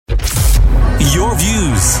Your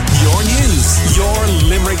views, your news, your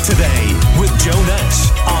Limerick Today with Joe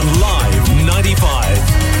Nash on Live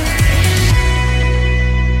 95.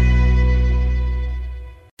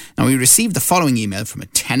 Now, we received the following email from a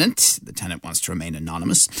tenant. The tenant wants to remain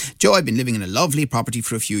anonymous. Joe, I've been living in a lovely property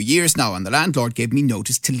for a few years now, and the landlord gave me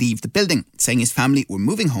notice to leave the building, saying his family were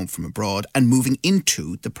moving home from abroad and moving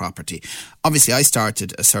into the property. Obviously, I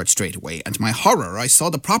started a search straight away, and to my horror, I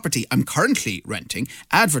saw the property I'm currently renting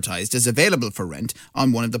advertised as available for rent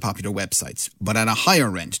on one of the popular websites, but at a higher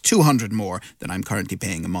rent, 200 more than I'm currently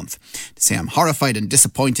paying a month. To say I'm horrified and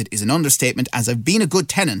disappointed is an understatement, as I've been a good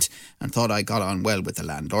tenant and thought I got on well with the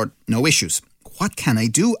landlord. No issues. What can I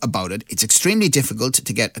do about it? It's extremely difficult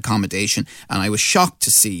to get accommodation, and I was shocked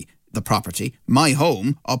to see the property, my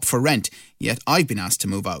home, up for rent, yet I've been asked to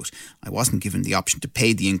move out. I wasn't given the option to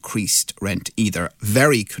pay the increased rent either.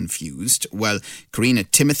 Very confused. Well, Karina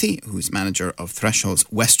Timothy, who's manager of Threshold's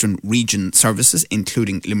Western Region Services,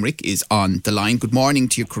 including Limerick, is on the line. Good morning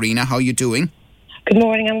to you, Karina. How are you doing? Good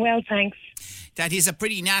morning, I'm well, thanks. That is a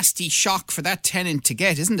pretty nasty shock for that tenant to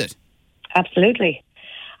get, isn't it? Absolutely.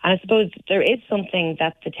 And I suppose there is something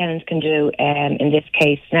that the tenants can do in this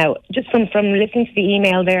case. Now, just from listening to the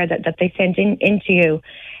email there that they sent into you,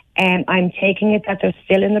 I'm taking it that they're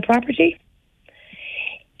still in the property.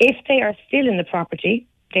 If they are still in the property,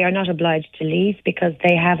 they are not obliged to leave because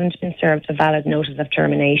they haven't been served a valid notice of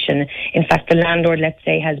termination. In fact, the landlord, let's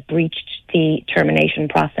say, has breached the termination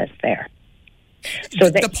process there. So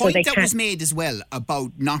the point that was made as well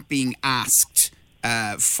about not being asked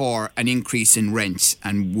for an increase in rent,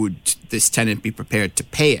 and would this tenant be prepared to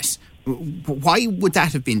pay it? Why would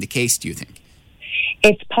that have been the case, do you think?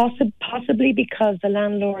 It's possibly because the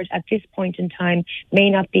landlord at this point in time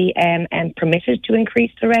may not be permitted to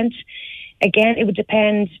increase the rent. Again, it would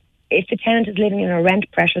depend. If the tenant is living in a rent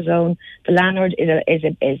pressure zone, the landlord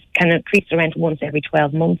can increase the rent once every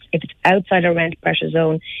 12 months. If it's outside a rent pressure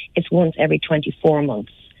zone, it's once every 24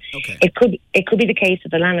 months. Okay. It could be the case that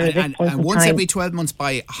the landlord at this point in time... And once every 12 months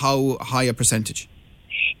by how high a percentage?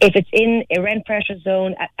 If it's in a rent pressure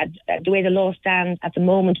zone, the way the law stands at the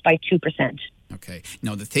moment, by 2%. Okay.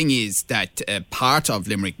 Now, the thing is that part of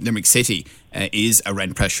Limerick City is a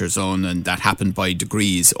rent pressure zone, and that happened by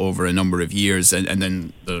degrees over a number of years, and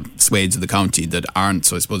then the swathes of the county that aren't,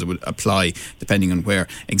 so I suppose it would apply depending on where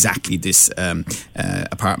exactly this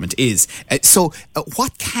apartment is. So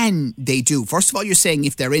what can they do? First of all, you're saying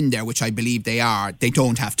if they're in there, which I believe they are, they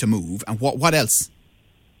don't have to move. And what else?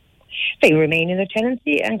 They remain in their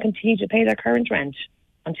tenancy and continue to pay their current rent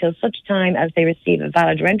until such time as they receive a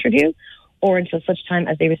valid rent review, or until such time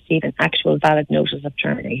as they receive an actual valid notice of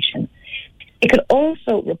termination. They could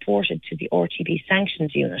also report it to the RTB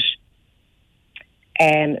Sanctions Unit,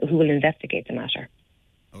 who will investigate the matter.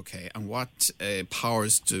 Okay, and what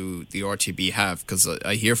powers do the RTB have? Because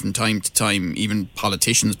I hear from time to time, even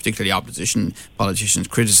politicians, particularly opposition politicians,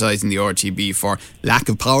 criticising the RTB for lack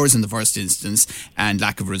of powers in the first instance and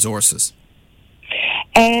lack of resources.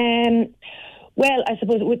 Well, I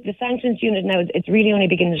suppose with the sanctions unit now, it's really only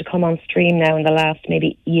beginning to come on stream now in the last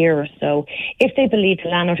maybe year or so. If they believe the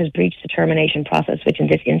landlord has breached the termination process, which in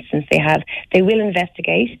this instance they have, they will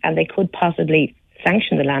investigate, and they could possibly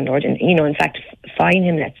sanction the landlord and, in fact, fine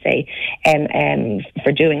him, let's say,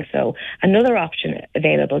 for doing so. Another option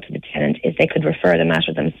available to the tenant is they could refer the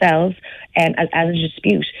matter themselves as a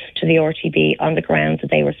dispute to the RTB on the grounds that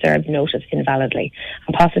they were served notice invalidly,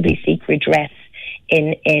 and possibly seek redress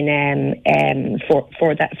for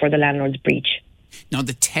the landlord's breach. Now,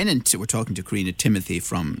 the tenant, we're talking to Karina Timothy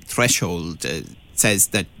from Threshold, says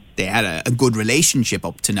that they had a good relationship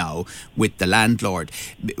up to now with the landlord.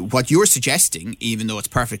 What you're suggesting, even though it's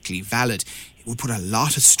perfectly valid, it would put a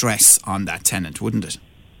lot of stress on that tenant, wouldn't it?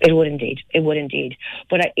 It would indeed.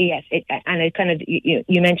 But yes,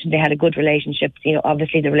 you mentioned they had a good relationship.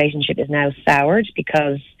 Obviously the relationship is now soured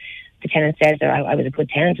because the tenant says that I was a good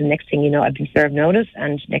tenant, and next thing you know, I've been served notice,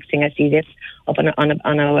 and next thing I see this up on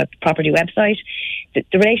a property website.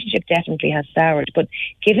 The relationship definitely has soured, but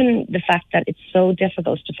given the fact that it's so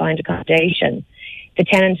difficult to find accommodation, the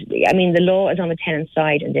law is on the tenant's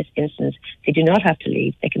side in this instance. They do not have to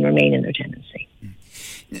leave; they can remain in their tenancy.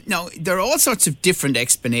 Now, there are all sorts of different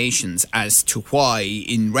explanations as to why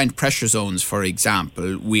in rent pressure zones, for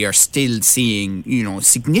example, we are still seeing,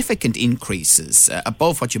 significant increases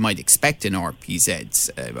above what you might expect in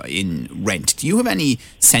RPZs in rent. Do you have any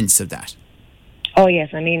sense of that? Oh,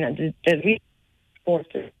 yes. I mean, the report,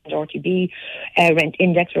 the RTB rent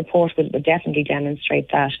index report will definitely demonstrate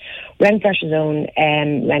that. Rent pressure zone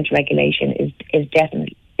rent regulation is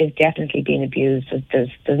definitely being abused. There's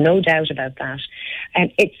no doubt about that,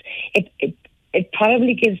 and it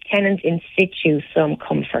probably gives tenants in situ some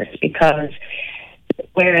comfort, because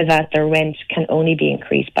whereas that their rent can only be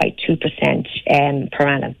increased by 2% per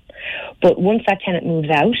annum. But once that tenant moves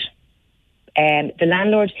out, the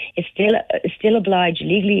landlord is still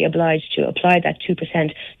legally obliged to apply that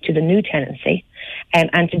 2% to the new tenancy,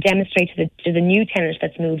 and to demonstrate to the new tenants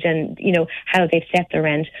that's moved in, how they've set the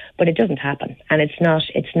rent. But it doesn't happen, and it's not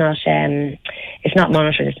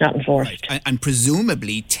monitored, it's not enforced. Right. And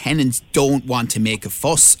presumably tenants don't want to make a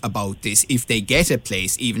fuss about this if they get a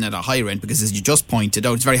place even at a high rent, because as you just pointed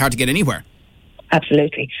out, it's very hard to get anywhere.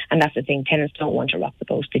 Absolutely. And that's the thing. Tenants don't want to rock the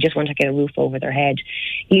boat. They just want to get a roof over their head.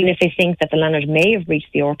 Even if they think that the landlord may have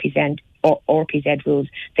breached the RPZ rules,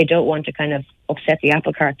 they don't want to kind of upset the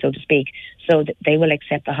apple cart, so to speak. So they will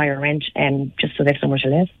accept the higher rent just so they have somewhere to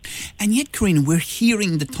live. And yet, Karina, we're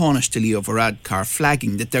hearing the Taoiseach Leo Varadkar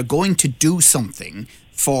flagging that they're going to do something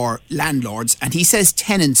for landlords, and he says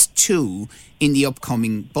tenants too, in the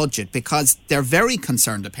upcoming budget, because they're very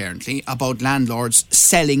concerned apparently about landlords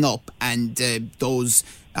selling up and those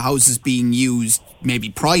houses being used maybe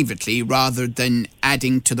privately rather than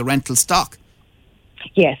adding to the rental stock.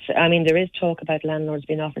 Yes, I mean, there is talk about landlords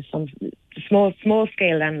being offered some small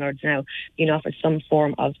scale landlords now being offered some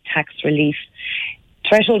form of tax relief.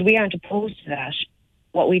 Threshold, we aren't opposed to that.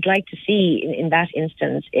 What we'd like to see in that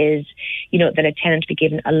instance is, that a tenant be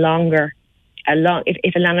given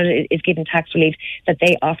if a landlord is given tax relief, that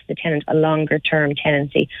they offer the tenant a longer term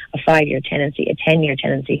tenancy, a 5-year tenancy, a 10-year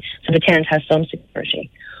tenancy, so the tenant has some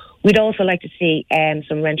security. We'd also like to see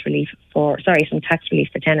some tax relief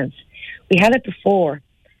for tenants. We had it before.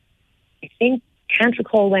 Can't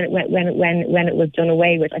recall when it was done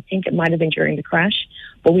away with. I think it might have been during the crash,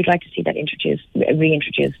 but we'd like to see that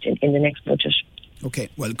reintroduced in the next budget. Okay,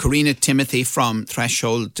 well, Karina Timothy from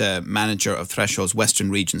Threshold, manager of Threshold's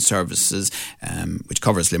Western Region Services, which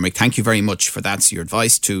covers Limerick. Thank you very much for that. So your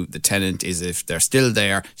advice to the tenant is, if they're still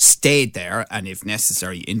there, stay there, and if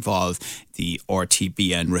necessary, involve the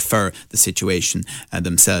RTB and refer the situation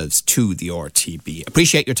themselves to the RTB.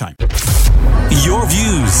 Appreciate your time. Your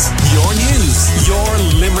views, your news, your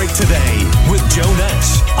Limerick Today with Joe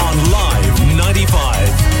Nash on Live.